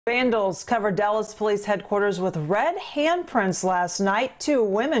Vandals covered Dallas Police Headquarters with red handprints last night. 2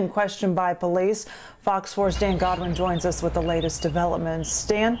 women questioned by police. Fox 4's Dan Godwin joins us with the latest developments.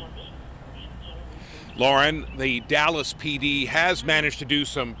 Dan? Lauren, the Dallas PD has managed to do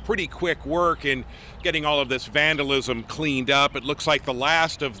some pretty quick work in getting all of this vandalism cleaned up. It looks like the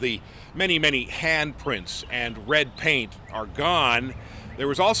last of the many handprints and red paint are gone. There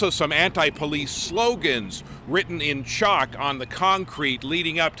was also some anti-police slogans written in chalk on the concrete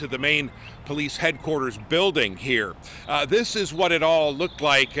leading up to the main police headquarters building here. This is what it all looked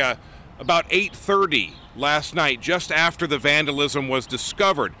like about 8:30 last night, just after the vandalism was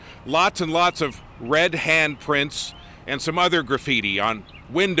discovered. Lots and lots of red handprints and some other graffiti on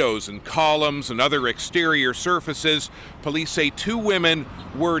windows and columns and other exterior surfaces. Police say 2 women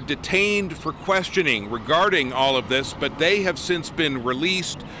were detained for questioning regarding all of this, but they have since been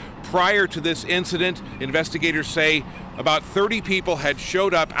released. Prior to this incident, investigators say about 30 people had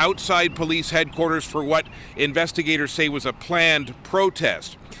showed up outside police headquarters for what investigators say was a planned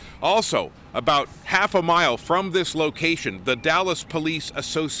protest. Also, about half a mile from this location, the Dallas Police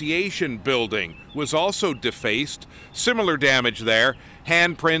Association building was also defaced. Similar damage there,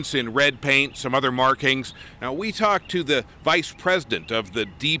 handprints in red paint, some other markings. Now, we talked to the vice president of the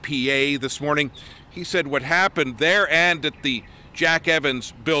DPA this morning. He said what happened there and at the Jack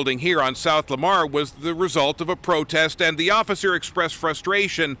Evans building here on South Lamar was the result of a protest, and the officer expressed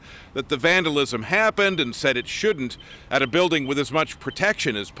frustration that the vandalism happened and said it shouldn't at a building with as much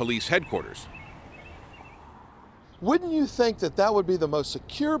protection as police headquarters. Wouldn't you think that that would be the most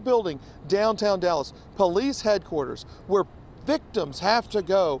secure building downtown Dallas, police headquarters, where victims have to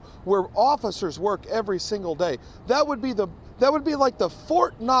go, where officers work every single day? That would be like the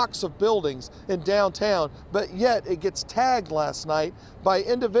Fort Knox of buildings in downtown, but yet it gets tagged last night by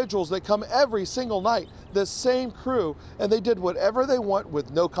individuals that come every single night, the same crew, and they did whatever they want with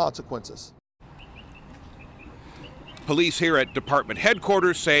no consequences. Police here at department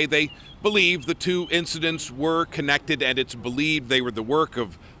headquarters say they believe the 2 incidents were connected, and it's believed they were the work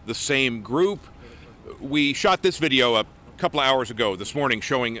of the same group. We shot this video a couple of hours ago this morning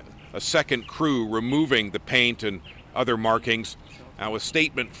showing a second crew removing the paint and other markings. Now, a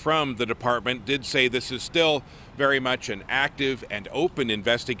statement from the department did say this is still very much an active and open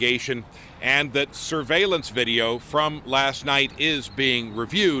investigation, and that surveillance video from last night is being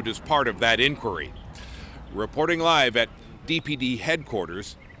reviewed as part of that inquiry. Reporting live at DPD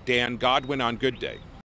headquarters, Dan Godwin on Good Day.